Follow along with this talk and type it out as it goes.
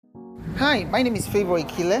Hi, my name is Favor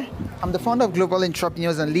Ikile. I'm the founder of Global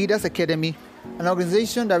Entrepreneurs and Leaders Academy, an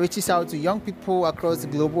organization that reaches out to young people across the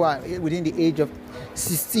globe who are within the age of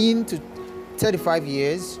 16 to 35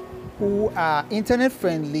 years who are internet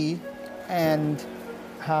friendly and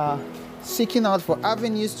are seeking out for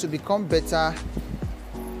avenues to become better,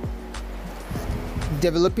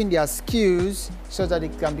 developing their skills so that they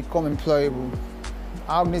can become employable.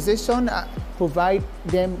 Our organization provides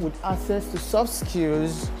them with access to soft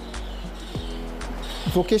skills,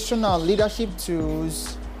 vocational leadership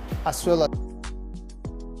tools, as well as